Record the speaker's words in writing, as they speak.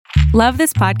Love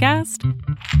this podcast?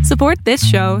 Support this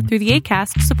show through the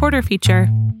Acast supporter feature.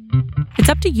 It's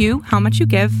up to you how much you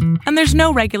give, and there's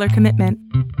no regular commitment.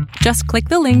 Just click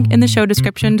the link in the show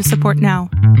description to support now.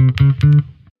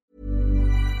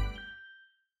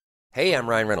 Hey, I'm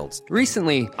Ryan Reynolds.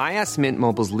 Recently, I asked Mint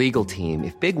Mobile's legal team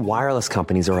if big wireless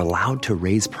companies are allowed to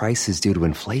raise prices due to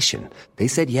inflation. They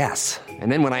said yes.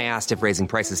 And then when I asked if raising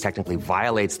prices technically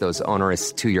violates those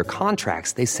onerous two-year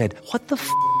contracts, they said, "What the f***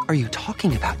 are you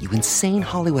talking about, you insane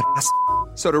Hollywood ass?"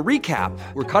 So to recap,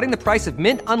 we're cutting the price of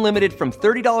Mint Unlimited from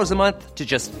 $30 a month to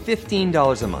just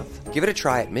 $15 a month. Give it a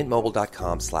try at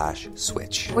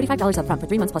mintmobile.com/switch. $45 up front for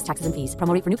 3 months plus taxes and fees.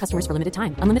 Promo rate for new customers for limited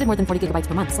time. Unlimited more than 40 gigabytes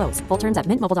per month. Slows full terms at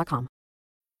mintmobile.com.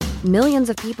 Millions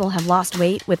of people have lost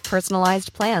weight with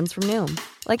personalized plans from Noom.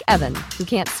 Like Evan, who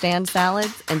can't stand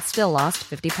salads and still lost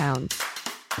 50 pounds.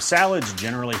 Salads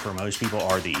generally for most people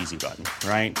are the easy button,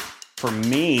 right? For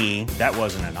me, that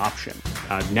wasn't an option.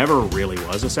 I never really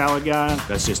was a salad guy.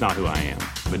 That's just not who I am.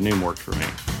 But Noom worked for me.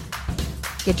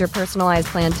 Get your personalized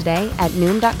plan today at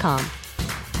Noom.com.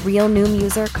 Real Noom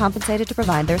user compensated to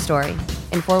provide their story.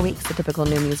 In 4 weeks, the typical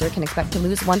Noom user can expect to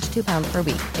lose 1 to 2 pounds per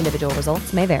week. Individual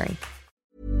results may vary.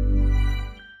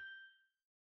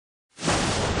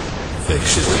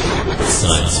 Fiction,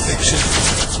 science fiction,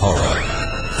 horror,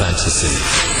 fantasy,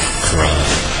 crime,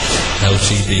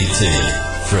 LGBT,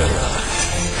 thriller.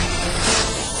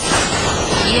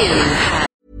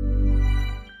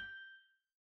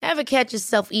 Ever catch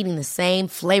yourself eating the same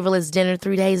flavorless dinner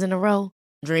 3 days in a row?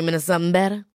 Dreaming of something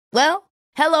better? Well,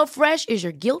 HelloFresh is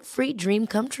your guilt-free dream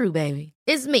come true, baby.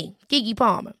 It's me, Keke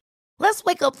Palmer. Let's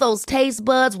wake up those taste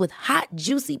buds with hot,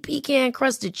 juicy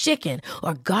pecan-crusted chicken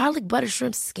or garlic butter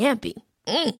shrimp scampi.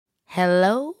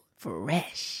 Hello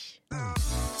Fresh.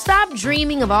 Stop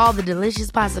dreaming of all the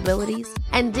delicious possibilities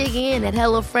and dig in at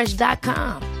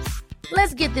HelloFresh.com.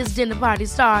 Let's get this dinner party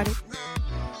started.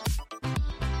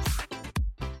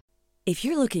 If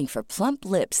you're looking for plump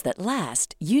lips that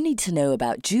last, you need to know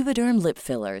about Juvederm lip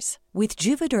fillers. With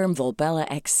Juvederm Volbella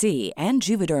XC and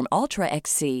Juvederm Ultra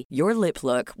XC, your lip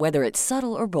look, whether it's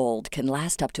subtle or bold, can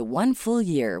last up to 1 full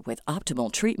year with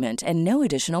optimal treatment and no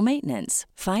additional maintenance.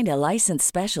 Find a licensed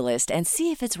specialist and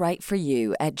see if it's right for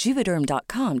you at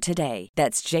Juvederm.com today.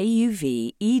 That's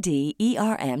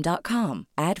JUVEDERM.com.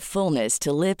 Add fullness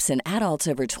to lips in adults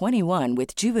over 21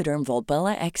 with Juvederm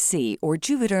Volbella XC or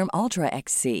Juvederm Ultra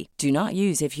XC. Do not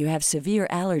use if you have severe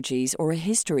allergies or a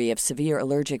history of severe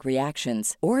allergic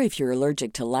reactions, or if you're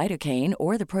allergic to lidocaine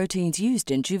or the proteins used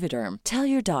in Juvederm. Tell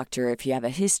your doctor if you have a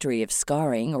history of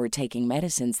scarring or taking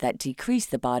medicines that decrease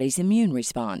the body's immune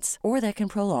response or that can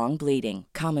prolong bleeding.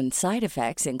 Common side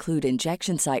effects include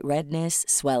injection site redness,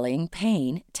 swelling,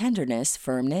 pain, tenderness,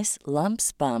 firmness,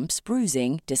 lumps, bumps,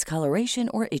 bruising, discoloration,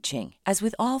 or itching. As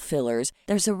with all fillers,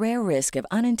 there's a rare risk of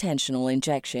unintentional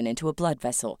injection into a blood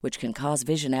vessel, which can cause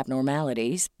vision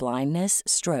abnormalities, blindness,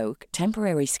 stroke,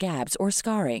 temporary scabs, or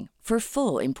scarring. For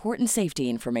full, important safety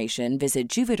information, visit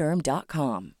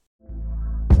Juvederm.com.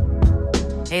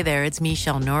 Hey there, it's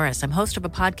Michelle Norris. I'm host of a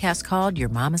podcast called Your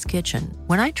Mama's Kitchen.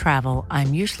 When I travel,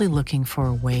 I'm usually looking for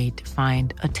a way to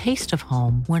find a taste of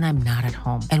home when I'm not at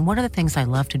home. And one of the things I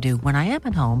love to do when I am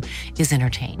at home is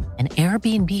entertain. And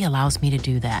Airbnb allows me to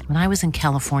do that. When I was in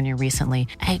California recently,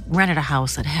 I rented a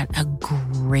house that had a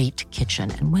great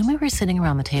kitchen. And when we were sitting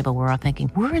around the table, we're all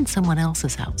thinking, we're in someone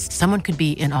else's house. Someone could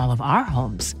be in all of our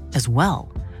homes as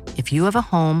well. If you have a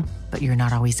home, but you're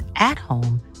not always at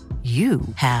home, you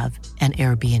have an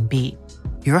Airbnb.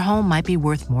 Your home might be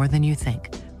worth more than you think.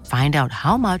 Find out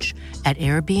how much at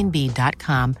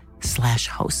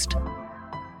airbnb.com/host.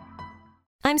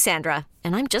 I'm Sandra,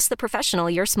 and I'm just the professional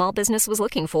your small business was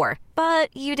looking for.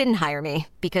 But you didn't hire me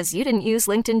because you didn't use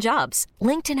LinkedIn Jobs.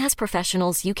 LinkedIn has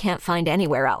professionals you can't find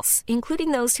anywhere else,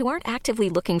 including those who aren't actively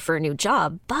looking for a new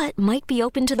job, but might be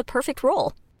open to the perfect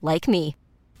role, like me.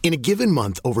 In a given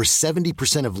month, over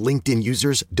 70% of LinkedIn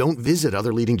users don't visit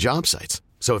other leading job sites.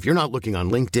 So if you're not looking on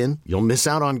LinkedIn, you'll miss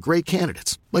out on great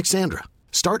candidates like Sandra.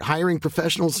 Start hiring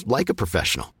professionals like a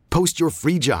professional. Post your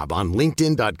free job on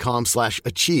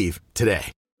linkedin.com/achieve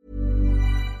today.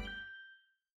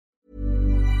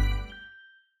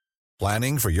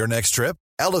 Planning for your next trip?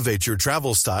 Elevate your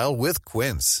travel style with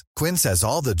Quince. Quince has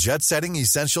all the jet-setting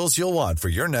essentials you'll want for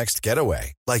your next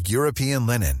getaway, like European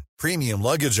linen, premium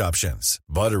luggage options,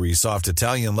 buttery soft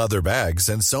Italian leather bags,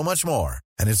 and so much more.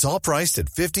 And it's all priced at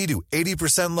 50 to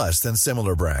 80% less than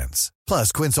similar brands.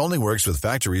 Plus, Quince only works with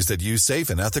factories that use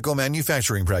safe and ethical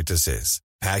manufacturing practices.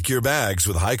 Pack your bags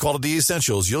with high-quality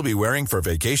essentials you'll be wearing for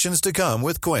vacations to come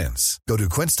with Quince. Go to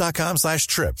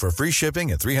quince.com/trip for free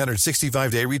shipping and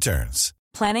 365-day returns.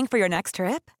 Planning for your next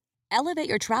trip? Elevate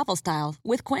your travel style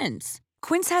with Quince.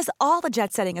 Quince has all the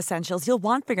jet-setting essentials you'll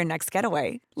want for your next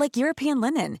getaway, like European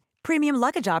linen, premium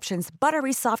luggage options,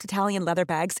 buttery soft Italian leather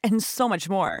bags, and so much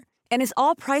more. And is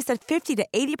all priced at 50 to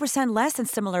 80% less than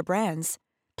similar brands.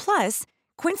 Plus,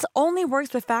 Quince only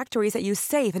works with factories that use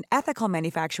safe and ethical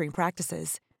manufacturing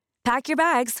practices. Pack your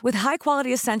bags with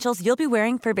high-quality essentials you'll be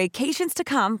wearing for vacations to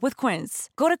come with Quince.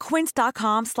 Go to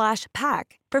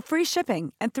quince.com/pack for free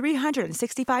shipping and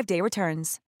 365-day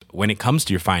returns. When it comes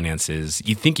to your finances,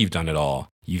 you think you've done it all.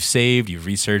 You've saved, you've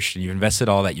researched, and you've invested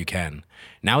all that you can.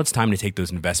 Now it's time to take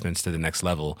those investments to the next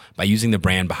level by using the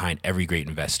brand behind every great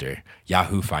investor,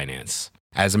 Yahoo Finance.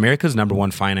 As America's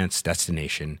 #1 finance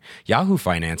destination, Yahoo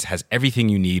Finance has everything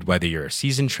you need, whether you're a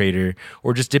seasoned trader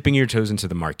or just dipping your toes into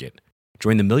the market.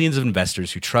 Join the millions of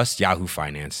investors who trust Yahoo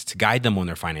Finance to guide them on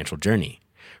their financial journey.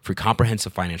 For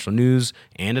comprehensive financial news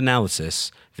and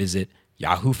analysis, visit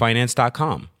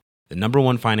yahoofinance.com. The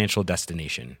 #1 financial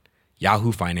destination,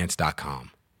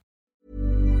 yahoofinance.com.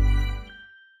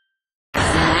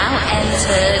 Now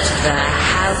entered the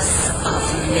House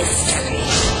of Mystery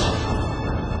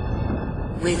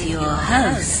with your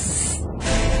hosts,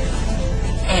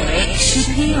 Eric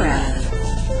Shapiro,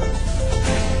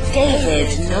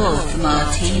 David North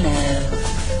Martino,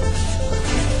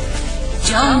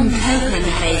 John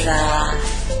Copenhaver,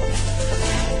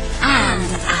 and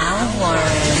Al Warren.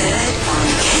 Heard on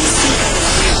KCOQ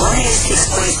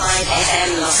 106.5 FM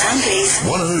Los Angeles,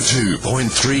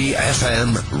 102.3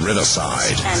 FM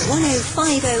Riverside, and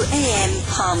 105.0 AM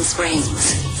Palm Springs.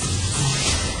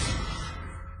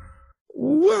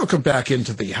 Welcome back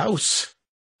into the House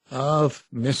of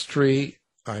Mystery.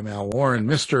 I'm Al Warren.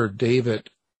 Mr.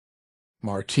 David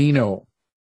Martino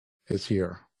is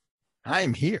here.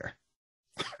 I'm here.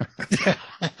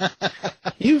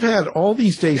 You've had all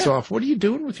these days off. What are you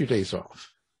doing with your days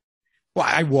off? Well,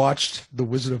 I watched The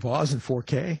Wizard of Oz in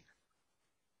 4K.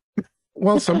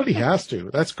 Well, somebody has to.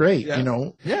 That's great. Yeah. You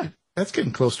know, that's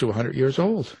getting close to 100 years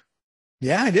old.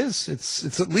 Yeah, it is.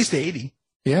 It's at least 80.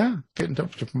 Yeah, getting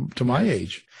up to my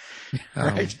age.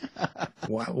 Right.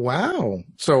 Wow.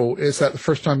 So is that the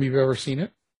first time you've ever seen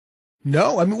it?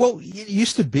 No, I mean, well, it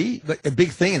used to be like a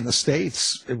big thing in the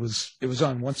States. It was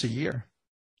on once a year,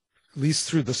 at least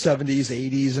through the 70s,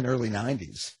 80s, and early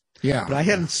 90s. Yeah. But I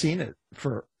hadn't seen it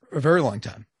for a very long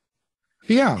time.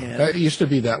 Yeah, it used to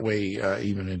be that way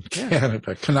even in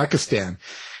Canada, Kanakistan,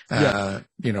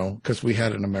 you know, because we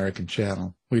had an American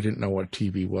channel. We didn't know what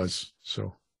TV was,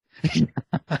 so we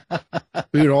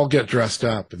would all get dressed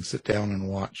up and sit down and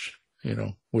watch, you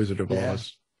know, Wizard of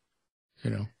Oz,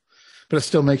 you know. But it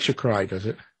still makes you cry, does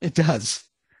it? It does.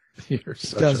 It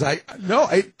does. I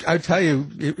tell you,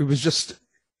 it was just,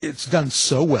 it's done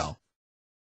so well.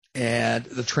 And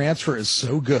the transfer is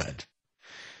so good.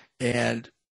 And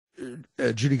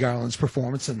Judy Garland's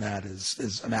performance in that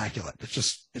is immaculate. It's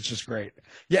just great.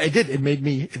 Yeah, it did. It made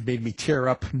me tear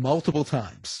up multiple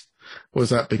times. Was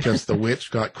that because the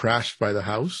witch got crashed by the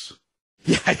house?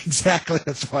 Yeah, exactly.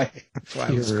 That's why I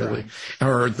was really,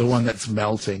 or the one that's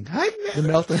melting. The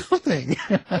melting.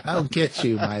 I'll get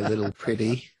you, my little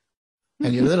pretty,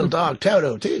 and your little dog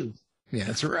Toto too. Yeah,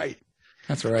 that's right.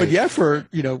 That's right. But yeah, for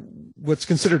what's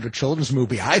considered a children's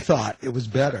movie, I thought it was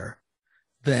better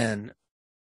than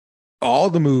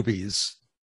all the movies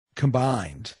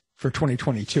combined for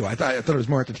 2022. I thought it was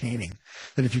more entertaining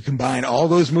than if you combine all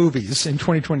those movies in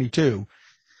 2022.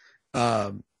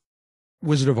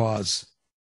 Wizard of Oz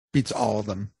beats all of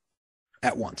them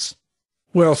at once.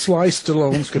 Well, Sly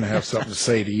Stallone's going to have something to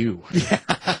say to you. Yeah.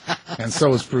 And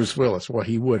so is Bruce Willis. Well,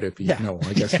 he would if he, no,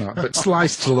 I guess not. But Sly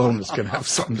Stallone is going to have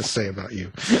something to say about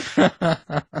you.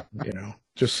 You know,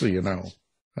 just so you know.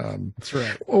 That's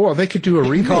right. Well, they could do a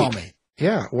remake. Call me.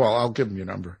 Yeah, well, I'll give them your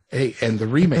number. Hey, and the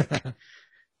remake.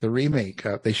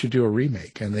 They should do a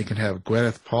remake, and they can have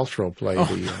Gwyneth Paltrow play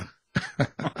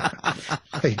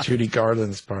play Judy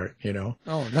Garland's part, you know.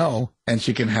 Oh, no. And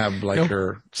she can have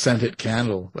her scented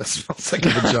candle that smells like a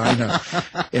vagina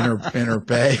in her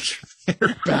bag, in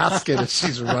her basket as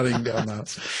she's running down the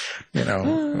house. You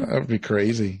know, that would be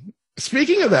crazy.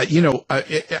 Speaking of that, you know,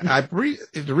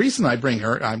 the reason I bring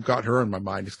her, I've got her in my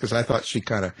mind is because I thought she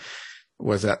kind of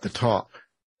was at the top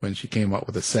when she came up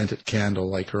with a scented candle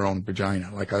like her own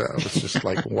vagina. Like, I was just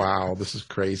like, wow, this is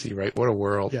crazy, right? What a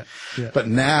world. Yeah, yeah. But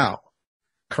now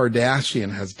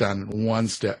Kardashian has done one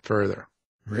step further.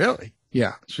 Really?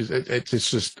 Yeah.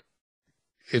 It's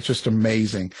just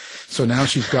amazing. So now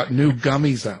she's got new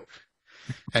gummies out.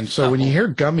 And so when you hear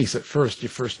gummies at first, you're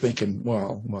first thinking,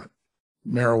 well, what?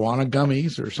 Marijuana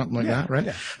gummies or something like that, right?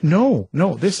 Yeah. No,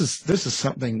 this is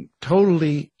something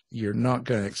totally, you're not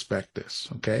going to expect this.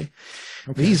 Okay.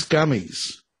 These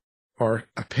gummies are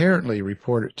apparently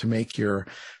reported to make your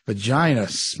vagina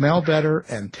smell better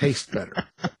and taste better.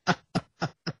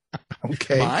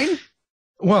 Okay. Mine?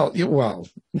 Well,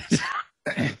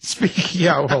 speaking,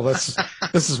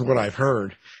 this is what I've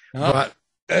heard,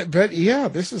 but yeah,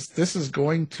 this is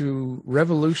going to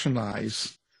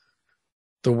revolutionize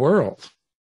the world.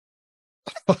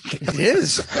 It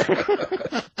is.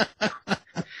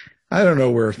 I don't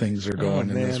know where things are going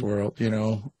in this world,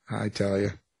 I tell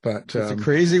you, but it's a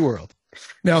crazy world.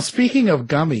 Now, speaking of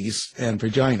gummies and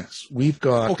vaginas, we've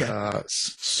got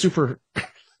super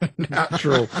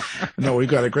natural. No, we've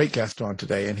got a great guest on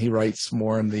today, and he writes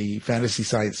more in the fantasy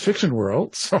science fiction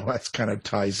world, so that's kind of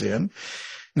ties in.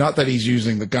 Not that he's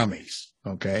using the gummies,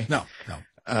 okay? No.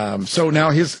 So now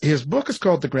his book is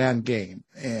called The Grand Game,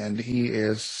 and he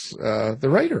is the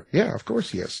writer. Yeah, of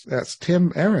course he is. That's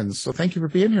Tim Ahrens. So thank you for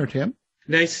being here, Tim.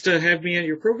 Nice to have me on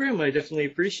your program. I definitely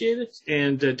appreciate it.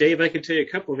 And Dave, I can tell you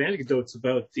a couple of anecdotes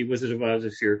about the Wizard of Oz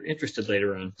if you're interested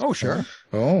later on. Oh, sure.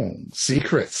 Oh,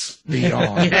 secrets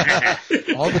beyond.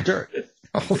 All the dirt.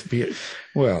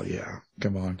 Well, yeah.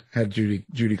 Come on. Had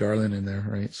Judy Garland in there,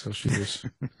 right? So she was,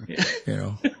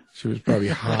 she was probably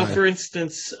high. For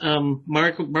instance,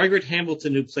 Margaret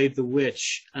Hamilton, who played the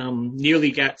witch,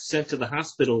 nearly got sent to the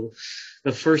hospital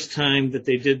the first time that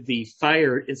they did the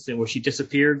fire incident where she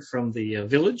disappeared from the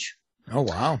village. Oh,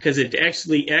 wow. Because it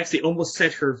actually almost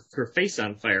set her face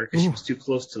on fire because she was too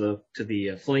close to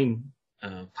the flame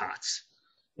pots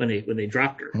when they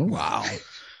dropped her. Oh, wow.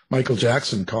 Michael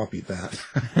Jackson copied that.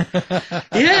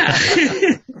 Yeah.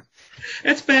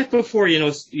 That's back before,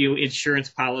 insurance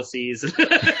policies and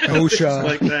OSHA.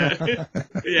 like that.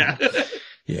 Yeah.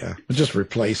 Yeah. Just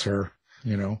replace her,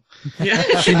 Yeah.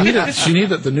 She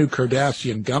needed the new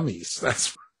Kardashian gummies.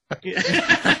 That's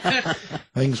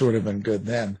things would have been good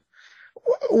then.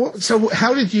 So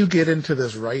how did you get into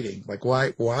this writing? Like,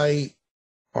 why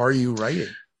are you writing?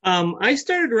 I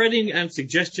started writing on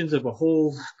suggestions of a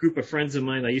whole group of friends of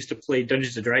mine I used to play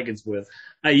Dungeons & Dragons with.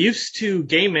 I used to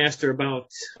game master about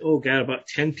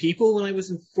 10 people when I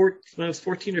was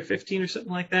 14 or 15 or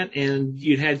something like that. And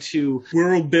you had to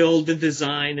world build and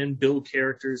design and build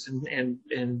characters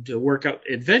and work out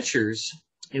adventures.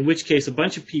 In which case, a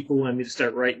bunch of people wanted me to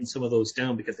start writing some of those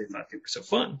down because they thought they were so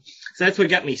fun. So that's what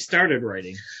got me started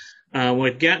writing.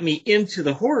 What got me into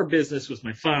the horror business was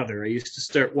my father. I used to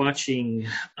start watching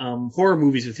horror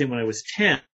movies with him when I was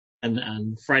 10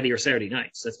 on Friday or Saturday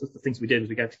nights. That's what the things we did.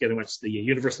 We got together and watched the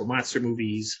Universal Monster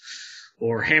movies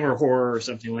or Hammer Horror or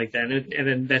something like that. And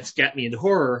then that's got me into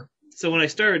horror. So when I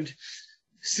started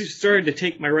to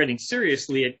take my writing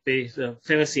seriously,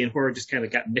 fantasy and horror just kind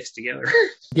of got mixed together.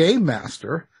 Game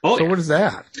master? Oh, so yeah. What is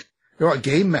that? You're a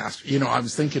game master. I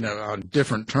was thinking on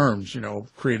different terms,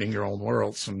 creating your own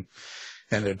worlds and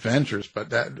adventures,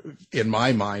 but that, in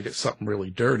my mind, it's something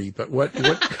really dirty. But what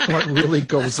really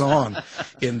goes on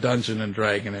in Dungeon and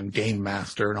Dragon and Game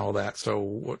Master and all that?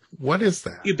 So what is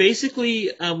that? You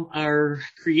basically are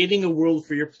creating a world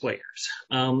for your players.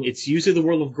 It's usually the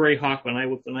world of Greyhawk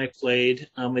when I played.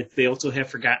 They also have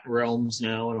Forgotten Realms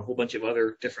now and a whole bunch of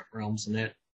other different realms in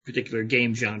that particular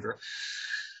game genre.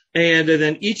 And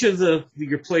then each of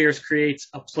your players creates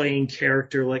a playing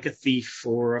character like a thief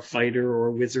or a fighter or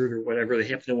a wizard or whatever they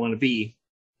happen to want to be,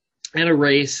 and a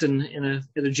race and a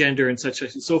gender and such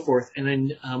and so forth. And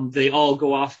then they all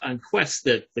go off on quests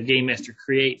that the game master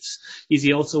creates.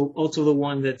 He's also the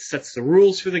one that sets the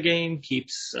rules for the game,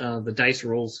 keeps the dice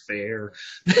rolls fair,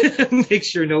 makes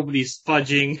sure nobody's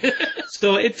fudging.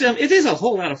 So it is a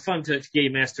whole lot of fun to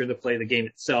game master to play the game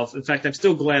itself. In fact, I'm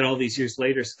still glad all these years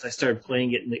later, since I started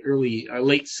playing it in the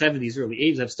late 70s, early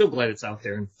 80s, I'm still glad it's out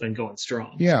there and going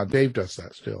strong. Yeah, Dave does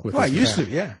that still. I used to,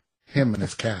 yeah. Him and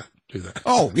his cat do that.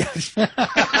 Oh, yes. The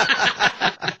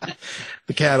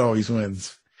cat always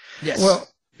wins. Yes. Well,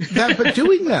 but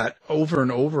doing that over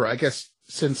and over, I guess,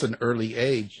 since an early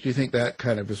age, do you think that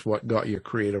kind of is what got your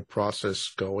creative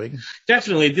process going?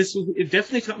 Definitely. It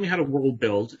definitely taught me how to world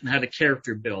build and how to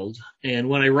character build. And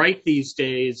when I write these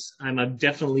days, I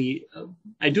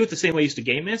do it the same way I used to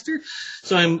game master.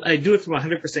 So I do it from a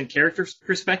 100% character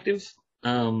perspective.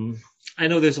 I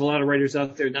know there's a lot of writers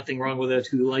out there, nothing wrong with it,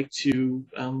 who like to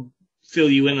fill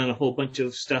you in on a whole bunch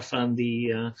of stuff on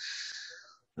the,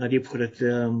 how do you put it,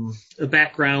 the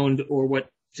background or what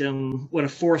a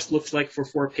forest looks like for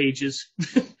 4 pages.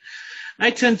 I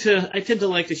tend to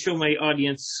like to show my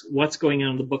audience what's going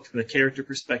on in the book from the character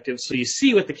perspective, so you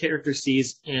see what the character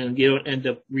sees, and you don't end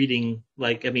up reading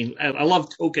I love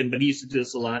Tolkien, but he used to do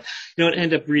this a lot. You don't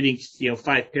end up reading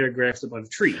 5 paragraphs about a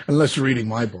tree. Unless you're reading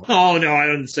my book. Oh no, I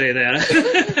didn't say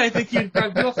that. I think you'd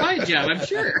probably do a fine job, I'm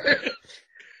sure.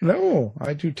 No,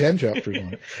 I do 10 chapters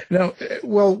on it. Now,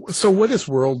 well, so what is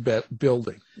world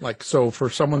building? Like, so for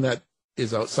someone that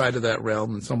is outside of that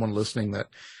realm and someone listening that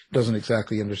doesn't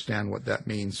exactly understand what that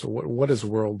means, so what is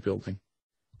world building?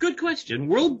 Good question.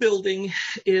 World building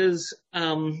is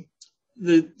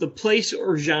the place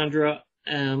or genre,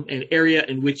 an area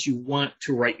in which you want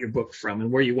to write your book from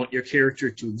and where you want your character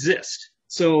to exist.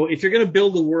 So if you're going to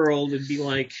build a world, it'd be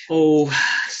like,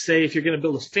 say if you're going to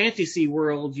build a fantasy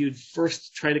world, you'd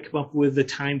first try to come up with the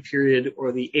time period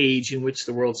or the age in which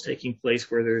the world's taking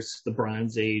place, where there's the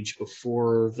Bronze Age,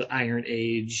 before the Iron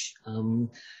Age,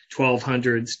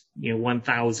 1200s,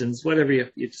 1000s, whatever you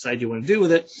decide you want to do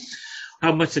with it,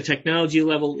 how much the technology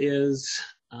level is.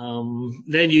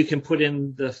 Then you can put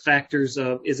in the factors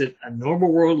of, is it a normal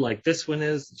world like this one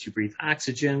is, that you breathe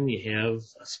oxygen, you have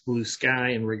a blue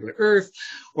sky and regular Earth,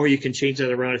 or you can change that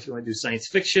around if you want to do science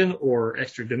fiction or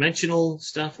extra dimensional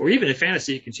stuff, or even in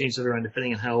fantasy, you can change that around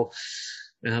depending on how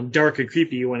dark and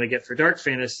creepy you want to get for dark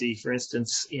fantasy. For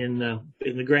instance, in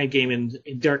the grand game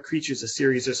in Dark Creatures, a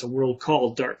series, there's a world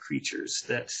called Dark Creatures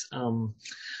that's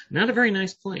not a very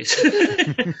nice place.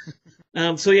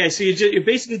 So you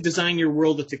basically design your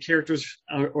world that the characters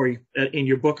in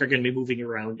your book are going to be moving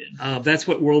around in. That's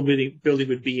what world building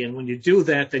would be. And when you do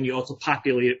that, then you also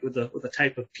populate it with a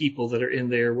type of people that are in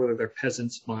there, whether they're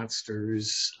peasants,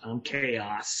 monsters,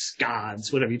 chaos,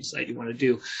 gods, whatever you decide you want to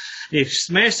do. And you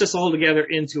smash this all together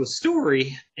into a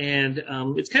story, and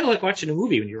it's kind of like watching a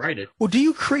movie when you write it. Well, do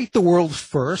you create the world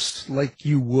first, like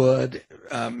you would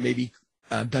maybe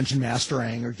dungeon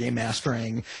mastering or game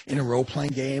mastering in a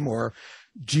role-playing game, or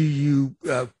do you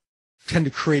tend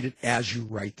to create it as you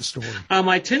write the story?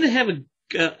 I tend to have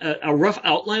a rough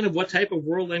outline of what type of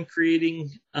world I'm creating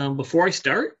before I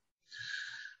start.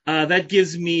 That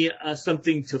gives me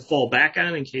something to fall back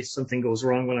on in case something goes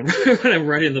wrong when I'm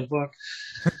writing the book.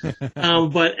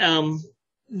 But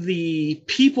the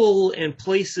people and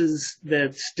places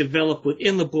that develop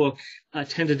within the book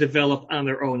tend to develop on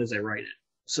their own as I write it.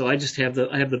 So I just have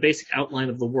the basic outline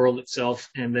of the world itself,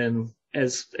 and then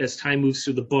as time moves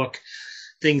through the book,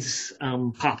 things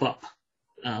pop up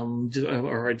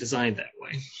or are designed that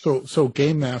way. So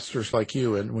game masters like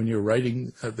you, and when you're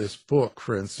writing this book,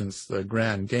 for instance, the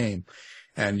Grand Game,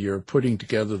 and you're putting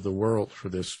together the world for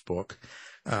this book,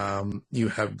 you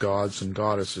have gods and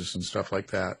goddesses and stuff like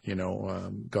that,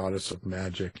 goddess of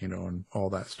magic, and all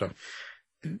that stuff.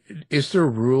 Is there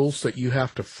rules that you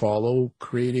have to follow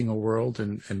creating a world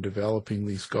and developing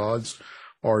these gods,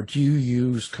 or do you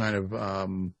use kind of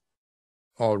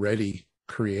already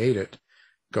created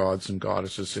gods and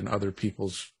goddesses in other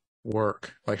people's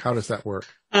work? Like, how does that work?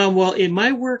 Well, in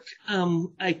my work,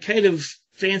 I kind of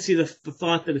fancy the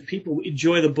thought that if people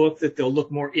enjoy the book, that they'll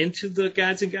look more into the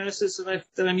gods and goddesses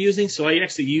that I'm using. So I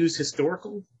actually use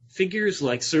historical figures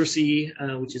like Circe,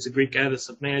 which is a Greek goddess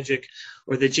of magic,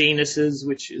 or the Januses,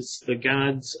 which is the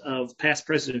gods of past,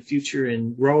 present, and future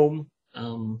in Rome.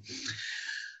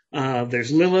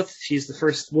 There's Lilith. She's the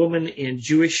first woman in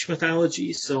Jewish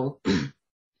mythology. So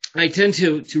I tend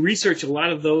to research a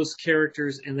lot of those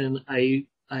characters, and then I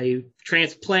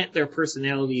transplant their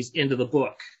personalities into the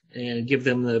book and give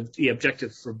them the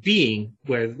objective for being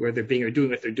where they're being or doing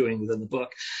what they're doing within the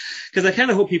book. Because I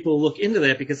kind of hope people look into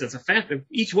that, because it's a fact.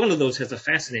 Each one of those has a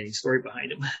fascinating story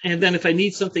behind them. And then if I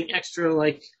need something extra,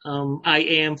 like I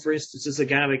Am, for instance, is a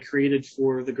god I created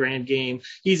for the Grand Game.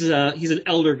 He's an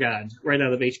elder god right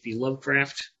out of H.P.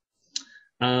 Lovecraft.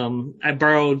 I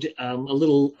borrowed a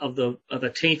little of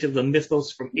the taint of the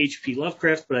mythos from H.P.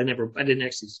 Lovecraft, but I didn't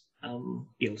actually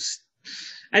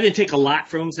I didn't take a lot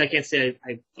from him, so I can't say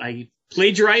I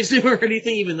plagiarized him or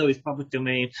anything, even though he's public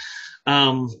domain.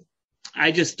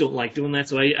 I just don't like doing that,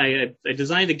 so I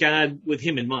designed a god with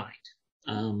him in mind.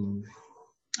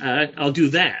 I'll do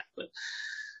that, but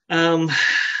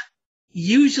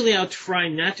usually I'll try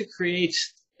not to create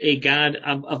a god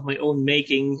of my own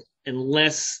making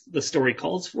unless the story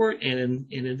calls for it.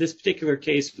 And in this particular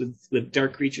case with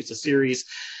Dark Creatures, a series,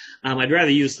 I'd rather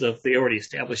use the already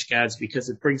established gods, because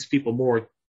it brings people more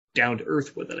down to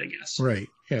earth with it, I guess. Right.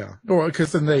 Yeah. Or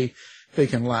because then they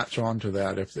can latch on to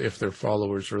that if they're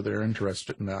followers or they're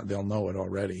interested in that, they'll know it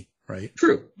already. Right.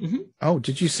 True. Mm-hmm. Oh,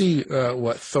 did you see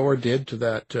what Thor did to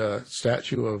that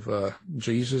statue of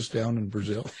Jesus down in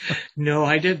Brazil? No,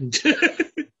 I didn't.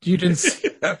 You didn't see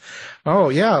that? Oh,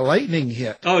 yeah. Lightning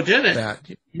hit. Oh, did it?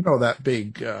 That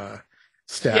big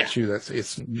statue that's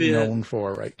it's known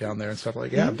for right down there and stuff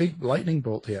like that. Yeah, big lightning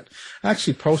bolt hit. I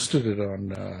actually posted it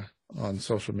on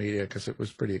social media because it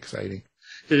was pretty exciting.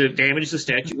 Did it damage the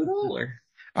statue at all? Or?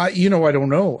 I don't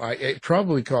know. It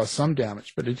probably caused some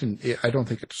damage, but it didn't. I don't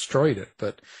think it destroyed it.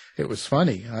 But it was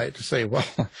funny. I had to say, well,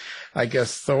 I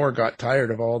guess Thor got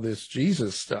tired of all this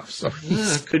Jesus stuff. So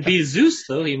could be Zeus,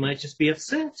 though. He might just be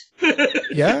upset.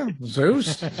 Yeah,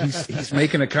 Zeus. He's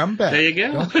making a comeback. There you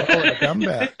go. Don't call it a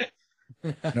comeback.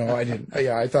 No, I didn't.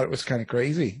 Yeah, I thought it was kind of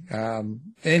crazy.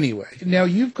 Anyway, now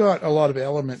you've got a lot of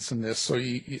elements in this. So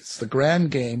it's the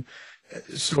grand game.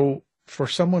 So for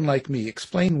someone like me,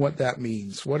 explain what that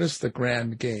means. What is the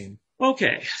grand game?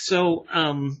 Okay, so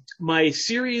my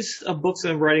series of books that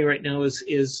I'm writing right now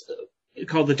is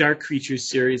called the Dark Creatures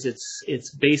series. It's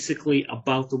basically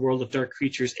about the world of dark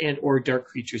creatures and or dark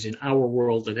creatures in our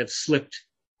world that have slipped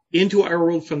into our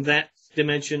world from that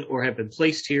dimension or have been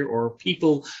placed here, or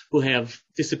people who have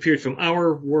disappeared from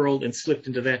our world and slipped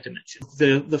into that dimension.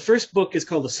 The first book is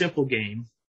called The Simple Game.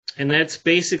 And that's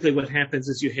basically what happens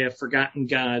is you have forgotten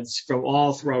gods from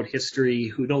all throughout history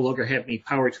who no longer have any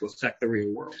power to affect the real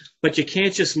world. But you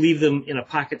can't just leave them in a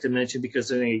pocket dimension because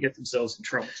they're going to get themselves in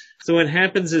trouble. So what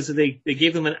happens is they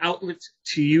gave them an outlet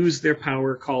to use their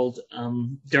power called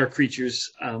Dark Creatures.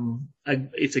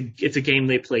 It's a game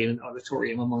they play in an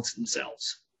auditorium amongst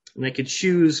themselves. And they could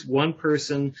choose one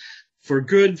person for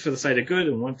good, for the side of good,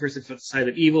 and one person for the side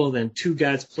of evil, and then two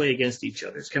gods play against each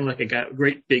other. It's kind of like a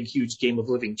great, big, huge game of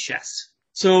living chess.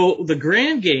 So the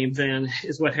grand game, then,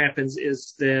 is what happens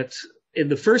is that in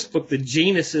the first book, the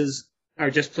Januses are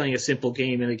just playing a simple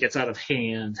game, and it gets out of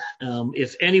hand.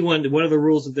 If anyone, one of the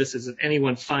rules of this is if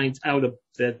anyone finds out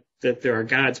that there are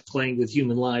gods playing with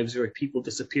human lives, or if people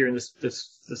disappear in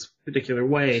this particular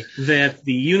way, that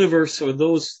the universe or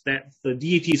the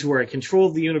deities who are in control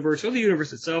of the universe or the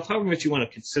universe itself, however much you want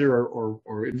to consider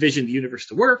or envision the universe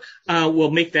to work,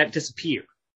 will make that disappear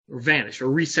or vanish or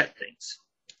reset things.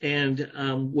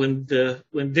 And when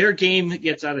their game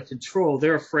gets out of control,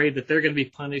 they're afraid that they're going to be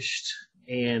punished,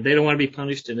 and they don't want to be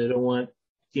punished, and they don't want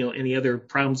any other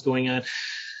problems going on.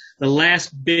 The last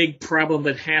big problem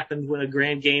that happened when a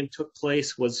grand game took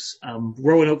place was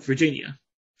Roanoke, Virginia.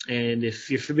 And if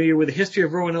you're familiar with the history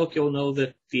of Roanoke, you'll know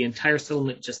that the entire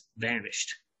settlement just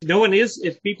vanished. No one is.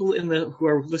 If people who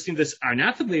are listening to this are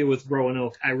not familiar with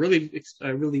Roanoke, I really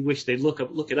wish they'd look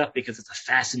it up because it's a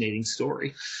fascinating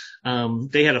story.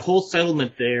 They had a whole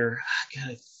settlement there.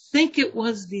 God, I think it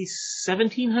was the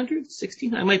 1700s,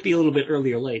 1600s. I might be a little bit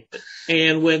early or late.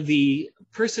 And when the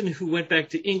person who went back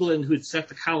to England who had set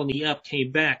the colony up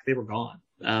came back, they were gone.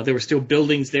 There were still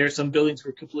buildings there. Some buildings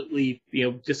were completely,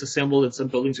 disassembled, and some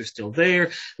buildings are still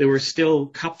there. There were still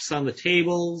cups on the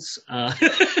tables.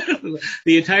 The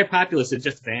entire populace had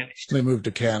just vanished. They moved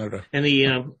to Canada. And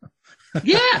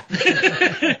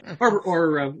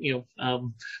or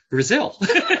Brazil.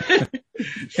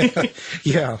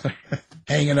 Yeah,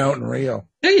 hanging out in Rio.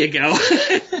 There you go.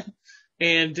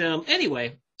 And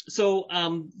anyway. So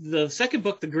the second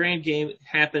book, The Grand Game,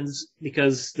 happens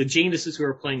because the Januses who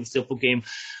are playing the simple game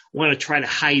want to try to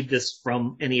hide this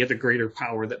from any other greater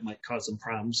power that might cause them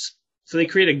problems. So they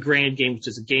create a grand game, which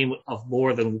is a game of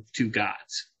more than two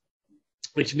gods,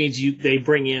 which means they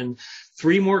bring in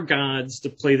three more gods to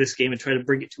play this game and try to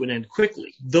bring it to an end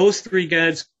quickly. Those three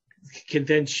gods can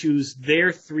then choose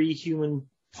their three human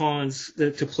pawns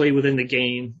to play within the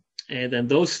game, and then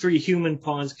those three human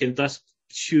pawns can thus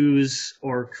choose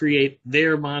or create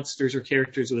their monsters or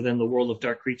characters within the world of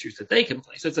dark creatures that they can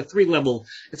play. So it's a three-level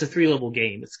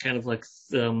game. It's kind of like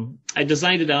I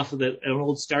designed it off of an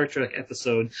old Star Trek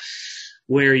episode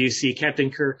where you see Captain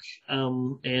Kirk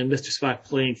and Mr. Spock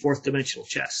playing fourth dimensional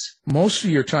chess. Most of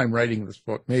your time writing this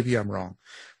book, maybe I'm wrong,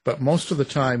 but most of the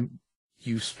time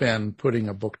you spend putting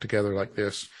a book together like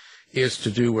this is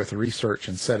to do with research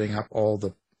and setting up all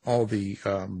the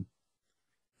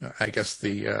I guess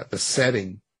the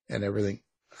setting and everything,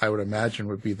 I would imagine,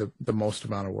 would be the most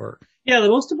amount of work. Yeah, the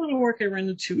most amount of work I run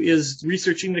into is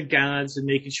researching the gods and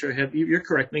making sure you're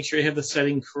correct. Make sure you have the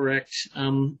setting correct.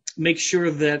 Make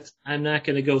sure that I'm not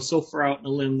going to go so far out on a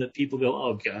limb that people go,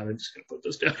 oh God, I'm just going to put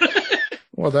this down.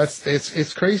 Well,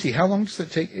 it's crazy. How long does it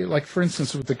take? Like, for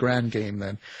instance, with the Grand Game,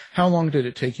 then, how long did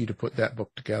it take you to put that book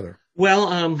together?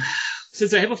 Well,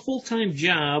 since I have a full-time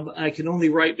job, I can only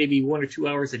write maybe 1 or 2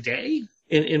 hours a day.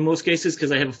 In most cases,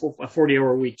 because I have a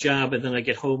 40-hour-a-week job, and then I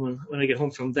get home, and when I get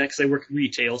home from that, because I work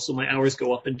retail, so my hours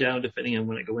go up and down depending on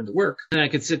when I go into work. And I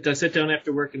can sit down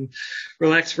after work and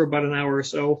relax for about an hour or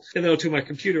so, and then I'll turn my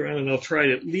computer on, and I'll try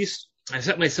to at least. I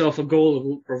set myself a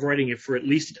goal of writing it for at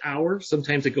least an hour.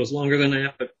 Sometimes it goes longer than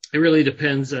that, but it really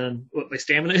depends on what my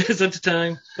stamina is at the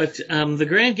time. But the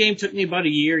Grand Game took me about a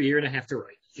year and a half to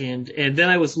write. And then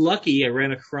I was lucky. I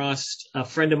ran across a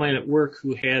friend of mine at work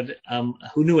who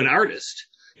knew an artist.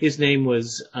 His name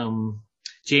was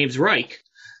James Reich,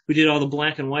 who did all the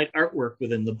black and white artwork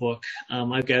within the book.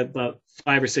 I've got about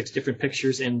 5 or 6 different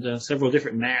pictures and several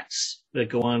different maps that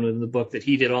go on within the book that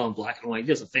he did all in black and white. He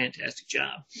does a fantastic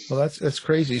job. Well, that's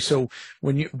crazy. So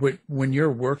when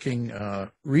you're working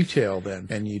retail then,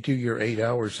 and you do your 8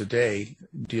 hours a day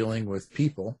dealing with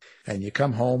people, and you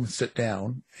come home, sit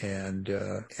down, and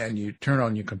you turn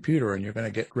on your computer, and you're going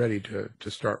to get ready to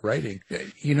start writing.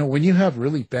 When you have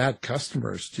really bad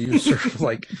customers, do you sort of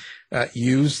like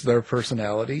use their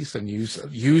personalities and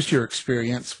use your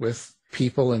experience with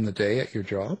people in the day at your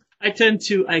job? I tend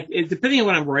to, depending on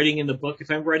what I'm writing in the book, if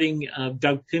I'm writing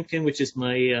Doug Pimkin, which is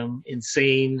my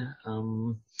insane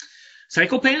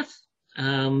psychopath,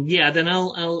 then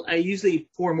I usually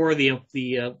pour more of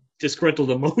the disgruntled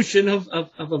emotion of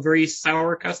a very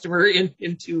sour customer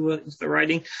into the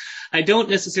writing. I don't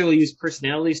necessarily use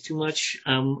personalities too much.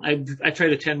 I try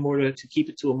to tend more to keep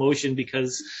it to emotion,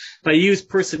 because if I use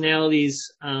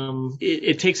personalities,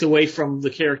 it takes away from the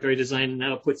character I design, and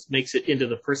now makes it into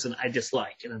the person I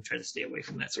dislike, and I'm trying to stay away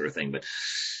from that sort of thing. But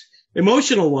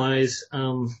emotional wise,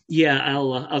 I'll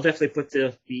definitely put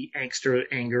the angst or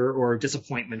anger or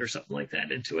disappointment or something like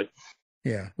that into it.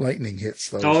 Yeah, lightning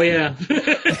hits those. Oh, yeah.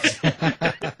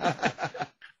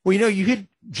 Well, you had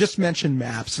just mentioned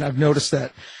maps, and I've noticed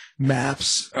that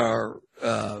maps are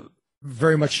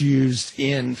very much used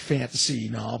in fantasy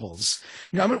novels.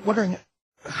 I'm wondering,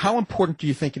 how important do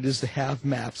you think it is to have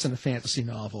maps in a fantasy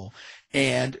novel?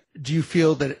 And do you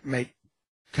feel that it may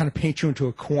kind of paint you into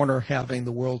a corner having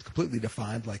the world completely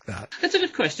defined like that? That's a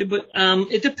good question, but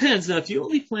it depends. Now, if you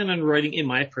only plan on writing, in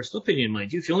my personal opinion,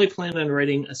 mind you, if you only plan on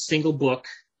writing a single book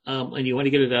and you want to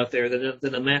get it out there,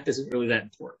 then a map isn't really that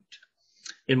important,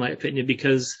 in my opinion,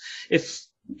 because if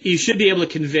you should be able to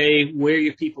convey where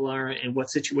your people are and what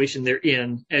situation they're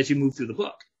in as you move through the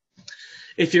book.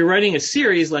 If you're writing a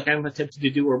series like I'm attempting to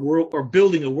do, or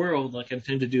building a world like I'm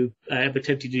attempting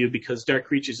to do, because Dark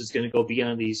Creatures is going to go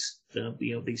beyond these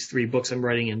 3 books I'm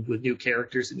writing, and with new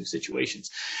characters and new situations,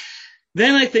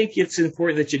 then I think it's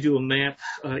important that you do a map.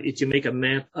 You make a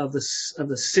map of the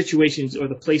situations or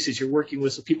the places you're working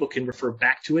with, so people can refer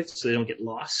back to it, so they don't get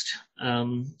lost.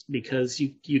 Because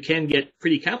you can get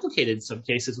pretty complicated in some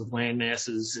cases with land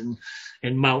masses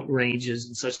and mountain ranges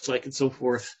and such like and so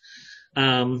forth.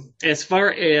 As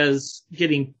far as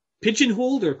getting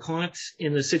pigeonholed or caught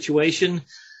in a situation,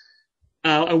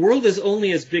 a world is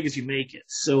only as big as you make it.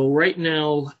 So right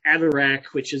now, Atarak,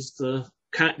 which is the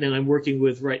continent I'm working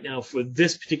with right now for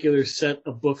this particular set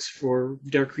of books for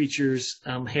Dark Creatures,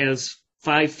 has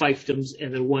 5 fiefdoms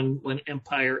and then one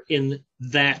empire in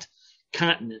that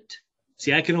continent.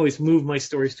 See, I can always move my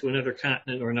stories to another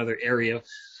continent or another area.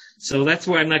 So that's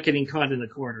why I'm not getting caught in the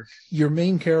corner. Your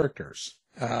main characters.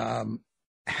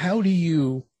 How do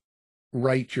you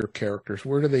write your characters?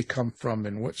 Where do they come from,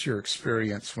 and what's your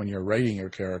experience when you're writing your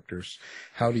characters?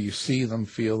 How do you see them,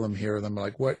 feel them, hear them?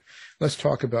 Like what? Let's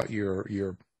talk about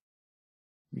your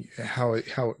how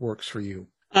it works for you.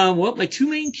 Well, my 2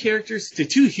 main characters, the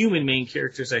 2 human main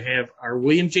characters I have, are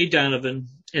William J. Donovan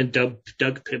and Doug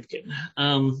Pimkin.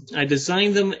 I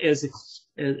designed them as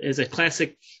a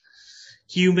classic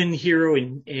human hero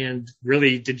and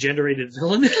really degenerated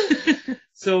villain.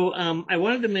 So I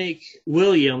wanted to make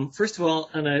William, first of all,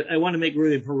 and I want to make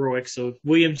William heroic. So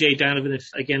William J. Donovan,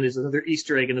 again, is another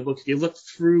Easter egg in the book. If you look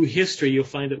through history, you'll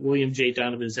find that William J.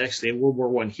 Donovan is actually a World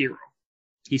War I hero.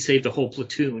 He saved a whole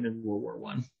platoon in World War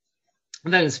I.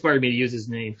 And that inspired me to use his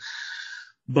name.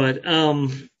 But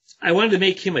I wanted to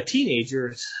make him a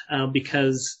teenager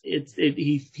because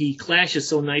he clashes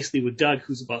so nicely with Doug,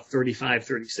 who's about 35,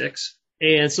 36.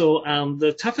 And so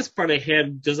the toughest part I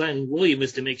had designing William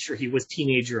is to make sure he was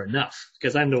teenager enough,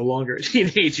 because I'm no longer a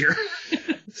teenager.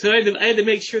 So I had to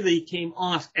make sure that he came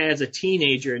off as a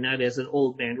teenager, not as an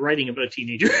old man writing about a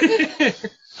teenager.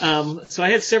 So I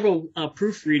had several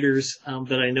proofreaders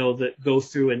that I know that go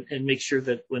through and make sure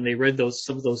that when they read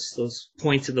some of those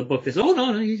points in the book, they say, "Oh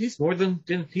no,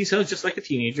 he sounds just like a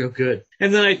teenager." Oh, good.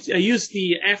 And then I used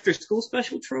the after-school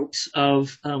special tropes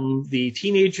of the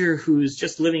teenager who's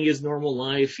just living his normal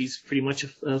life. He's pretty much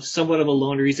somewhat of a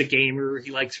loner. He's a gamer.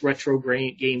 He likes retro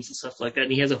games and stuff like that.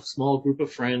 And he has a small group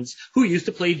of friends who used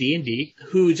to play D&D,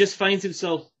 who just finds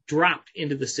himself dropped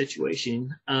into the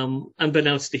situation.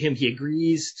 Unbeknownst to him, he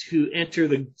agrees to enter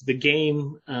the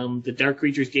game, the Dark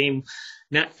Creatures game,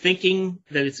 not thinking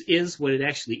that it is what it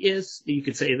actually is. You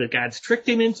could say that God's tricked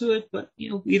him into it, but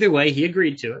either way, he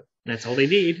agreed to it. That's all they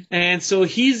need. And so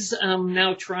he's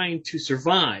now trying to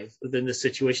survive within this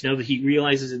situation. Now that he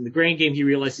realizes in the grand game, he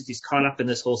realizes he's caught up in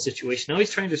this whole situation. Now he's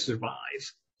trying to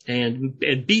survive. and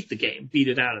beat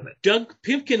it out of it. Doug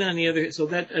Pipkin, on the other, so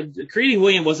that creating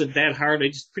William wasn't that hard. I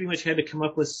just pretty much had to come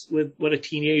up with what a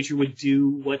teenager would do,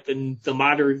 what the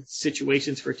modern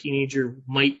situations for a teenager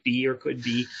might be or could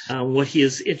be, what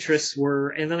his interests were,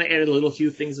 and then I added a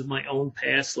few things of my own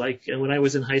past, like when I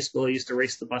was in high school, I used to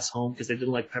race the bus home because I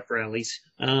didn't like pep rallies,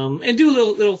 and do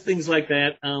little things like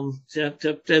that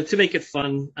to make it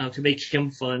fun, to make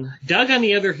him fun. Doug, on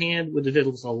the other hand, would have did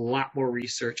a lot more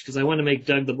research because I want to make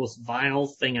Doug the most vile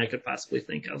thing I could possibly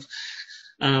think of.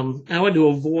 I wanted to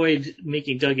avoid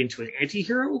making Doug into an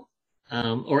anti-hero,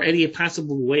 or any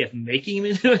possible way of making him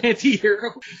into an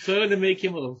anti-hero. So I wanted to make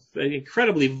him an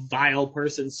incredibly vile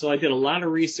person. So I did a lot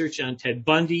of research on Ted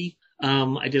Bundy.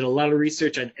 I did a lot of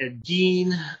research on Ed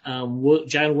Gein,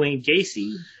 John Wayne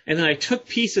Gacy, and then I took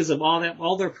pieces of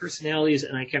all their personalities,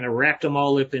 and I kind of wrapped them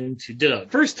all up into Doug.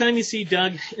 First time you see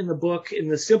Doug in the book, in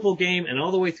the simple game, and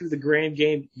all the way through the grand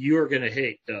game, you're gonna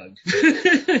hate Doug.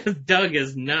 Doug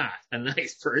is not a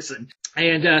nice person,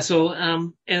 and so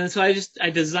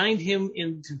I designed him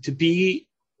to be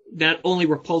not only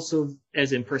repulsive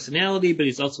as in personality, but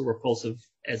he's also repulsive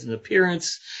as an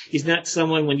appearance. He's not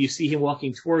someone, when you see him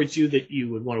walking towards you, that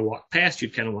you would want to walk past.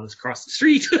 You'd kind of want to cross the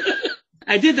street.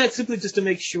 I did that simply just to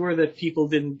make sure that people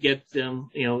didn't get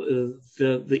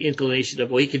the inclination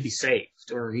of, well, he could be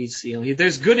saved, or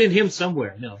there's good in him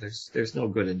somewhere. No, there's no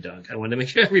good in Doug. I wanted to make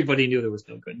sure everybody knew there was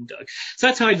no good in Doug. So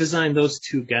that's how I designed those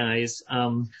two guys.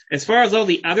 As far as all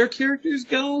the other characters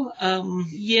go,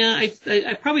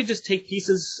 I probably just take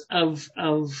pieces of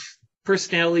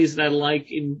personalities that I like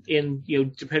in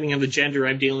depending on the gender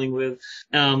I'm dealing with,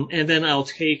 and then I'll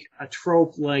take a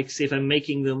trope, like, say, if I'm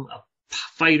making them a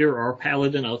fighter or a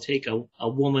paladin, I'll take a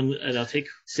woman and I'll take,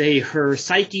 say, her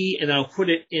psyche, and I'll put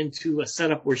it into a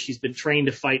setup where she's been trained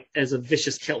to fight as a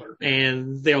vicious killer,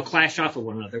 and they'll clash off of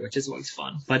one another, which is always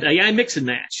fun. But I mix and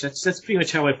match. That's pretty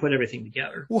much how I put everything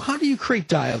together. Well, how do you create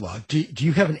dialogue? Do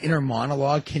you have an inner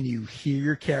monologue? Can you hear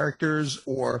your characters,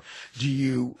 or do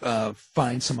you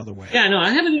find some other way? Yeah, no,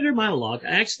 I have an inner monologue.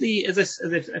 I actually, as I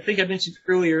think I mentioned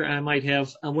earlier, I might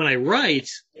have, when I write,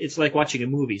 it's like watching a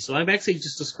movie. So I'm actually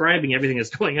just describing everything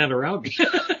that's going on around me.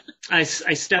 I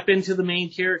step into the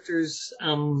main character's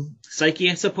psyche,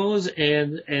 I suppose,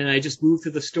 and I just move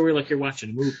through the story like you're watching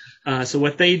a movie. So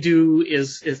what they do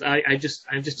is I'm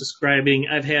just describing.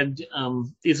 I've had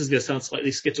this is going to sound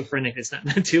slightly schizophrenic. It's not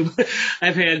meant to. But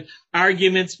I've had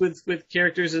arguments with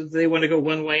characters that they want to go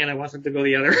one way and I want them to go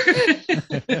the other.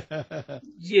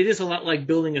 It is a lot like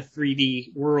building a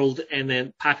 3D world and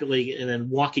then populating it and then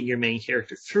walking your main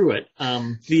character through it.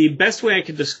 The best way I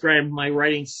could describe my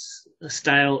writing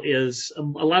style is a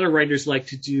lot of writers like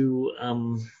to do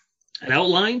an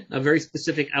outline, a very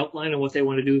specific outline of what they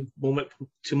want to do moment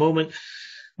to moment.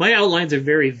 My outlines are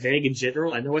very vague and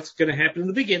general. I know what's going to happen in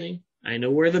the beginning. I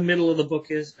know where the middle of the book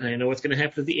is, and I know what's going to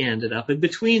happen at the end. And up in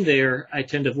between there, I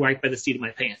tend to write by the seat of my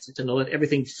pants. I tend to let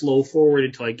everything flow forward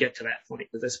until I get to that point,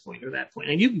 or this point, or that point.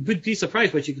 And you would be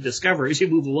surprised what you can discover as you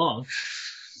move along.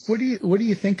 What do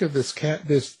you think of this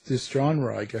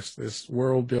genre? I guess this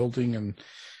world building, and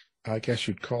I guess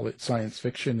you'd call it science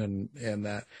fiction, and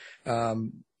that.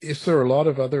 Is there a lot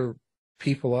of other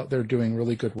people out there doing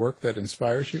really good work that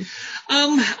inspires you?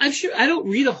 I'm sure I don't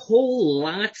read a whole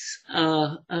lot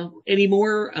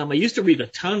anymore. I used to read a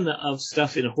ton of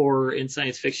stuff in horror and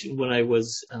science fiction when I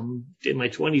was in my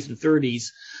 20s and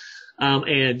 30s.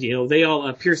 And they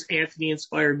all Pierce Anthony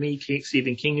inspired me,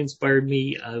 Stephen King inspired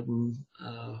me,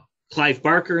 Clive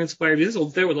Barker inspired me.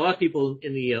 There were a lot of people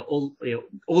in the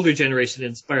older generation that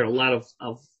inspired a lot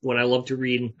of what I love to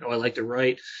read and how I like to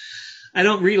write. I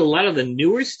don't read a lot of the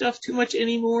newer stuff too much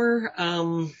anymore.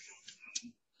 I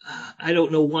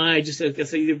don't know why. I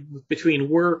guess either between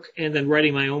work and then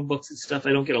writing my own books and stuff,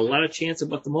 I don't get a lot of chance.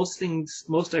 But the most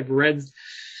I've read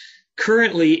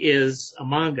currently is a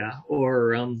manga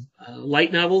or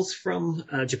light novels from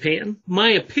Japan. My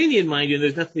opinion, mind you,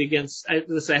 there's nothing against. I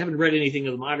haven't read anything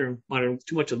of the modern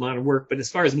too much of the modern work, but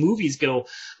as far as movies go,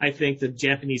 I think the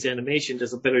Japanese animation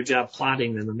does a better job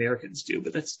plotting than Americans do.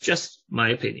 But that's just my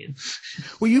opinion.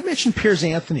 Well, you mentioned Piers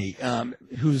Anthony,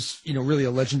 who's really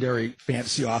a legendary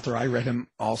fantasy author. I read him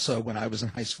also when I was in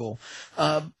high school.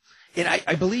 And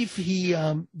I believe he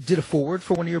did a foreword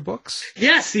for one of your books.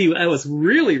 Yes, I was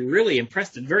really, really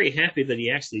impressed and very happy that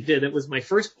he actually did. It was my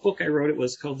first book I wrote. It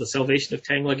was called The Salvation of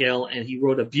Tang Lagel, and he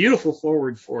wrote a beautiful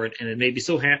foreword for it, and it made me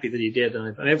so happy that he did.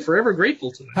 And I'm forever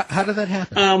grateful to him. How did that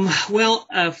happen? Well,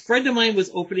 a friend of mine was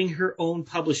opening her own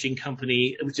publishing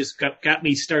company, which just got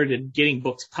me started getting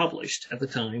books published at the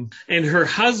time. And her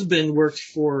husband worked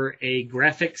for a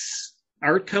graphics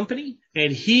art company,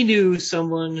 and he knew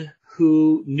someone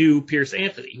who knew Pierce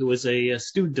Anthony, who was a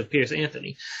student of Pierce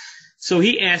Anthony. So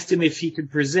he asked him if he could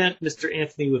present Mr.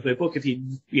 Anthony with my book, if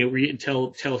he'd read it and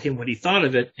tell him what he thought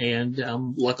of it. And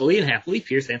luckily and happily,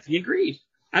 Pierce Anthony agreed.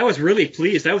 I was really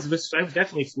pleased. I was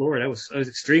definitely floored. I was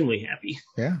extremely happy.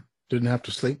 Yeah. Didn't have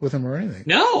to sleep with him or anything.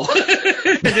 No.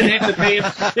 Didn't have to pay him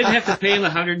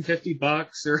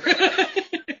 $150 or.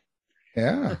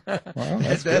 Yeah. Well,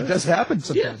 that does happen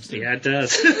sometimes. Yeah, it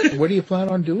does. What do you plan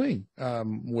on doing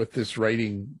with this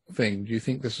writing thing? Do you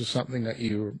think this is something that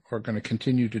you are going to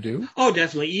continue to do? Oh,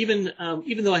 definitely. Even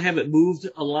though I haven't moved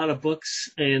a lot of books,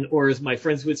 or as my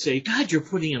friends would say, God, you're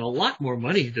putting in a lot more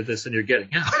money into this than you're getting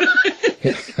out.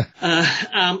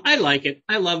 I like it.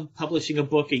 I love publishing a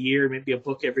book a year, maybe a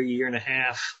book every year and a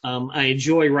half. I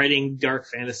enjoy writing dark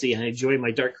fantasy. I enjoy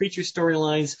my Dark Creatures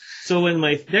storylines. So in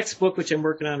my next book, which I'm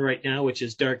working on right now, which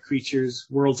is Dark Creatures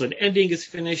Worlds Unending, is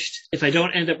finished. If I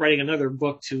don't end up writing another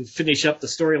book to finish up the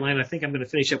storyline, I think I'm going to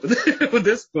finish up with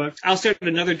this book. I'll start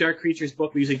another Dark Creatures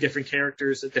book using different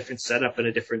characters, a different setup, and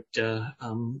a different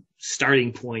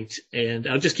starting point. And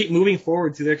I'll just keep moving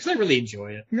forward through there because I really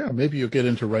enjoy it. Yeah, maybe you'll get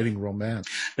into writing romance.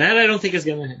 That I don't think is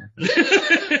going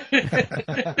to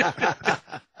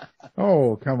happen.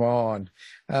 Oh, come on.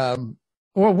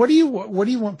 Well, what do you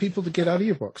want people to get out of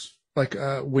your books? Like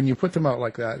when you put them out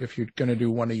like that, if you're going to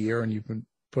do one a year and you've been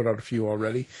put out a few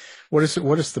already, what is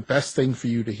the best thing for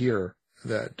you to hear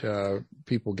that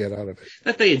people get out of it?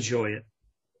 That they enjoy it.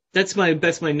 That's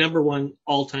my number one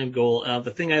all-time goal.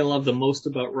 The thing I love the most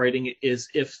about writing is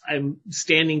if I'm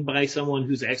standing by someone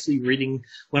who's actually reading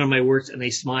one of my works and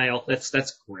they smile. That's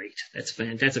great. That's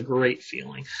fantastic. That's a great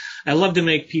feeling. I love to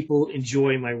make people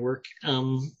enjoy my work.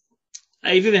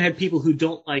 I've even had people who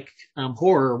don't like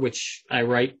horror, which I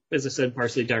write, as I said,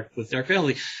 partially dark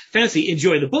fantasy,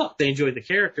 enjoy the book. They enjoy the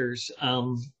characters.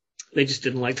 They just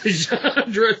didn't like the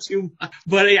genre too much.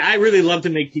 But I really love to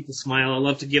make people smile. I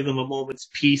love to give them a moment's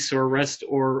peace or rest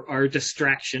or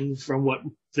distraction from what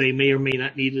they may or may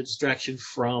not need a distraction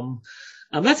from.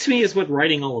 That to me is what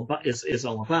writing is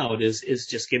all about, is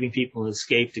just giving people an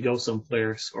escape to go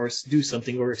someplace or do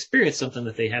something or experience something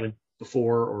that they haven't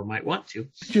before or might want to.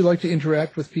 Do you like to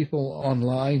interact with people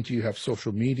online? Do you have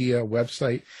social media,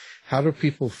 website? How do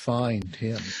people find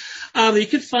him? You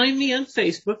can find me on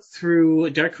Facebook through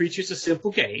Dark Creatures: A Simple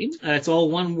Game. It's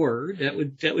all one word.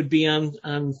 That would be on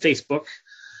Facebook.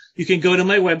 You can go to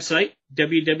my website,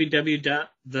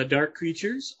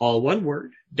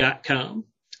 www.thedarkcreatures.com.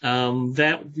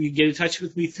 That you get in touch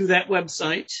with me through that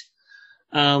website.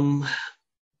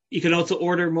 You can also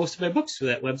order most of my books through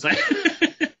that website.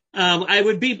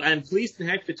 I'm pleased and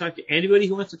happy to talk to anybody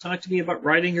who wants to talk to me about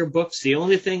writing or books. The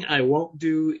only thing I won't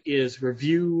do is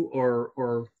review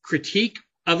or critique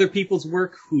other people's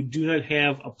work who do not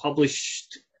have a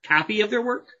published copy of their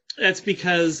work. That's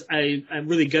because I'm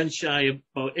really gun shy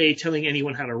about telling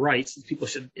anyone how to write. Since people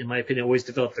should, in my opinion, always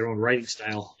develop their own writing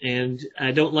style. And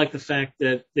I don't like the fact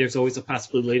that there's always a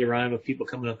possibility later on of people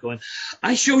coming up going,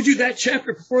 I showed you that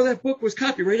chapter before that book was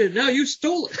copyrighted, and now you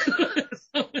stole it.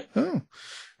 Oh.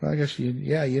 I guess you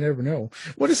never know.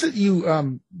 What is it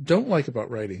you don't like about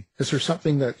writing? Is there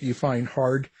something that you find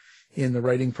hard in the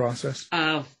writing process?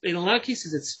 In a lot of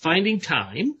cases, it's finding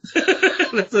time.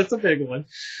 That's a big one.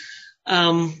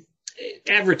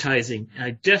 Advertising,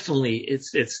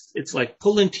 it's like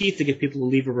pulling teeth to get people to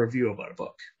leave a review about a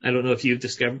book. I don't know if you've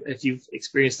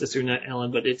experienced this or not,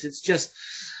 Ellen, but it's just.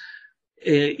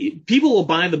 People will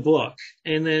buy the book,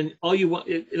 and then all you want,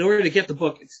 in order to get the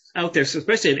book, it's out there, so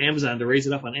especially at Amazon, to raise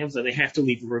it up on Amazon, they have to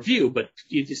leave a review, but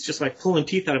it's just like pulling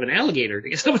teeth out of an alligator to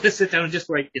get someone to sit down and just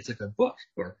write, it's a good book,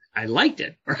 or I liked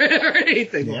it, or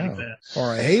anything like that.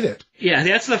 Or I hate it. Yeah,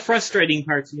 that's the frustrating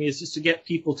part to me, is just to get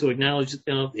people to acknowledge,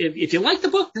 if you like the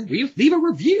book, then leave a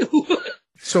review.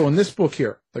 So in this book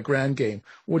here, The Grand Game,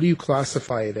 what do you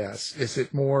classify it as? Is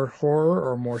it more horror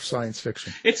or more science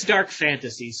fiction? It's dark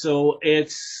fantasy. So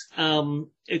it's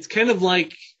kind of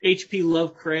like H.P.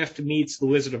 Lovecraft meets The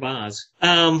Wizard of Oz.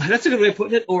 That's a good way of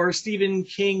putting it. Or Stephen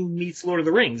King meets Lord of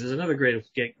the Rings is another great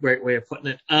way of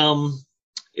putting it.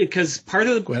 Because part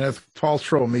of the Gwyneth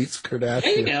Paltrow meets Kardashian.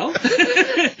 There you go.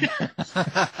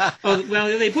 Oh,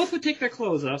 well, they both would take their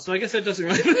clothes off, so I guess that doesn't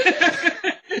really.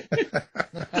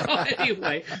 So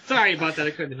anyway, sorry about that.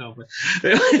 I couldn't help it.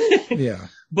 Yeah.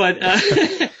 But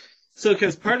so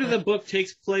because part of the book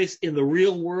takes place in the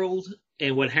real world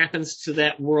and what happens to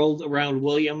that world around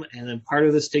William, and then part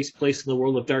of this takes place in the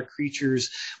world of Dark Creatures,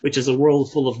 which is a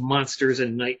world full of monsters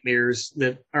and nightmares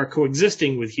that are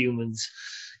coexisting with humans.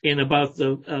 In about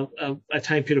a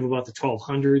time period of about the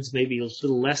 1200s, maybe a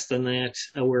little less than that,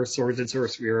 where swords and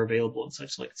sorcery are available and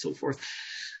such like and so forth.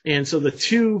 And so the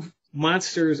two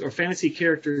monsters or fantasy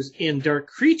characters in Dark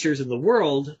Creatures in the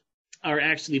world are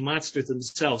actually monsters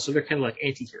themselves, so they're kind of like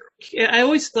anti-heroes. I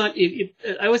always thought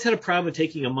I always had a problem with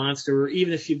taking a monster, or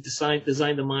even if you've designed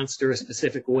the monster a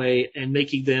specific way and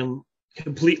making them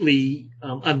completely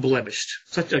unblemished.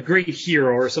 Such a great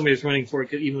hero, or somebody who's running for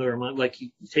it, even though they're like you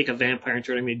take a vampire and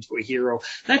turn him into a hero.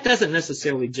 That doesn't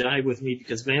necessarily jive with me,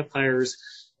 because vampires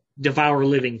devour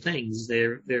living things.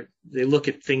 They look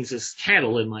at things as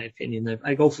cattle, in my opinion.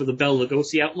 I go for the Bela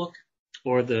Lugosi outlook,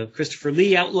 or the Christopher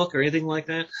Lee outlook, or anything like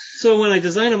that. So when I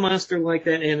design a monster like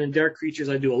that, and in Dark Creatures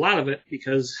I do a lot of it,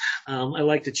 because I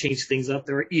like to change things up.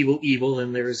 There are evil,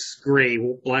 and there's gray,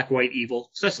 black, white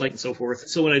evil, such like and so forth.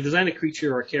 So when I design a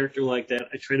creature or a character like that,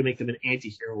 I try to make them an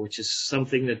anti-hero, which is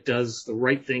something that does the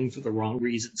right thing for the wrong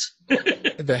reasons.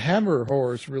 The Hammer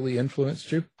horrors really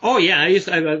influenced you? Oh yeah,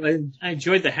 I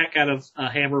enjoyed the heck out of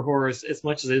Hammer horrors as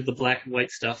much as I did the black and white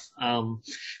stuff.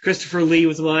 Christopher Lee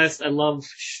was the last. I love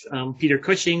Peter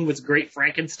Cushing was great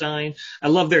Frankenstein. I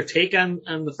love their take on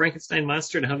the Frankenstein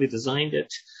monster and how they designed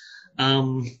it.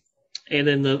 And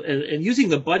then and using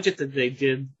the budget that they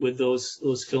did with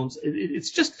those films,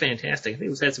 it's just fantastic. I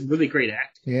think it had some really great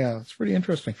acting. Yeah, it's pretty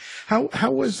interesting.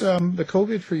 How was the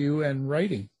COVID for you and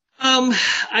writing?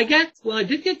 I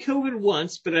did get COVID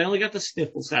once, but I only got the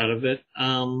sniffles out of it.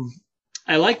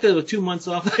 I liked the 2 months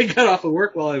off I got off of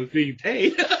work while I was being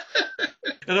paid.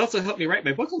 It also helped me write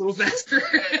my book a little faster.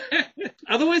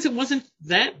 Otherwise, it wasn't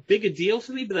that big a deal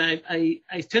for me, but I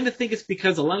tend to think it's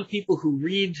because a lot of people who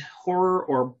read horror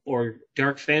or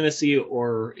dark fantasy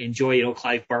or enjoy,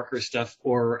 Clive Barker stuff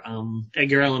or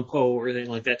Edgar Allan Poe or anything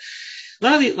like that,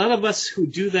 a lot of us who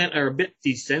do that are a bit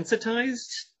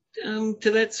desensitized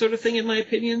to that sort of thing, in my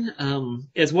opinion.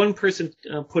 As one person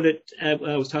put it, I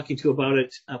was talking to about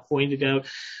it, pointed out,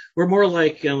 we're more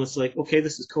like, it's like, okay,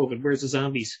 this is COVID, where's the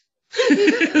zombies?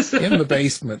 In the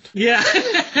basement. Yeah.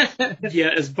 Yeah,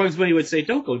 as Bugs Bunny would say,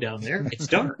 don't go down there, it's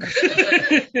dark.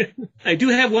 I do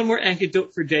have one more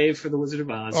anecdote for Dave for The Wizard of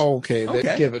Oz. Okay.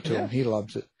 Give it to him, he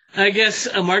loves it. I guess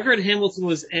Margaret Hamilton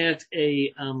was at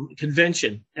a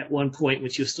convention at one point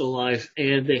when she was still alive,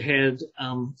 and they had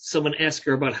someone ask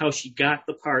her about how she got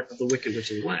the part of the Wicked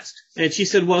Witch of the West. And she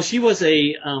said, well, she was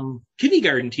a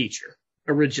kindergarten teacher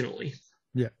originally.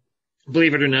 Yeah.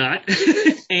 Believe it or not.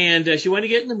 And she wanted to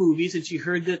get in the movies, and she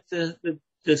heard that the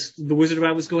Wizard of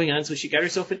Oz was going on, so she got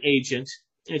herself an agent.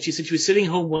 And she said she was sitting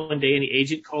home one day, and the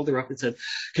agent called her up and said,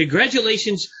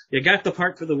 congratulations, you got the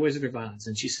part for the Wizard of Oz.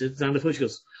 And she sits on the phone, she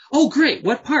goes, oh, great,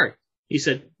 what part? He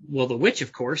said, well, the witch,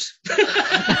 of course.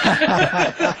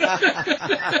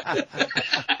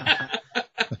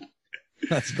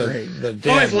 That's great. The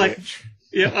damn witch.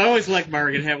 Yeah, I always like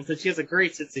Margaret Hamilton. She has a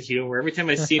great sense of humor. Every time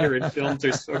I've seen her in films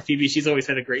or TV, she's always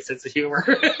had a great sense of humor.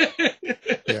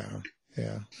 Yeah,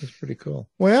 that's pretty cool.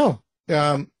 Well,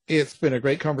 it's been a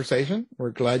great conversation.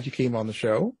 We're glad you came on the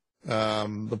show.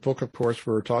 The book, of course,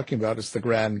 we're talking about is The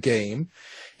Grand Game,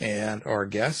 and our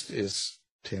guest is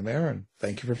Tim Aaron.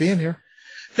 Thank you for being here.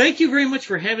 Thank you very much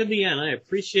for having me on. I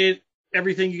appreciate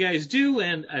everything you guys do,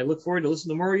 and I look forward to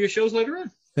listening to more of your shows later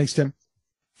on. Thanks, Tim.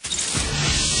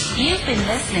 You've been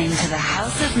listening to the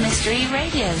House of Mystery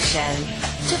radio show.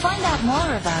 To find out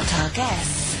more about our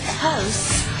guests,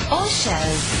 hosts, or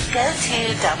shows, go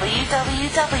to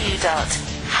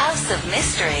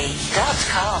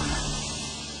www.houseofmystery.com.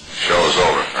 Show's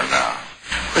over for now.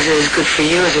 Was it as good for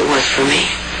you as it was for me?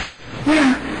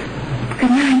 Well,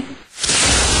 good night.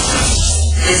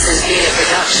 This has been a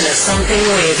production of Something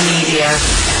Weird Media.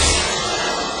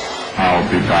 I'll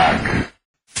be back.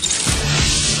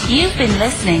 You've been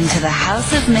listening to the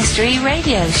House of Mystery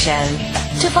radio show.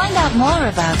 To find out more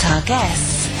about our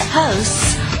guests,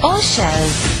 hosts, or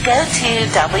shows, go to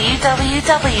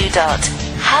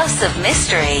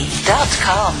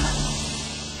www.houseofmystery.com.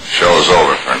 Show's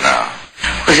over for now.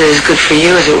 Was it as good for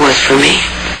you as it was for me?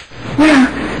 Well,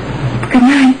 good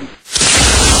night.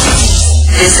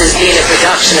 This has been a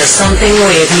production of Something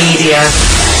Weird Media.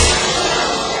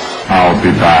 I'll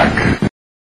be back.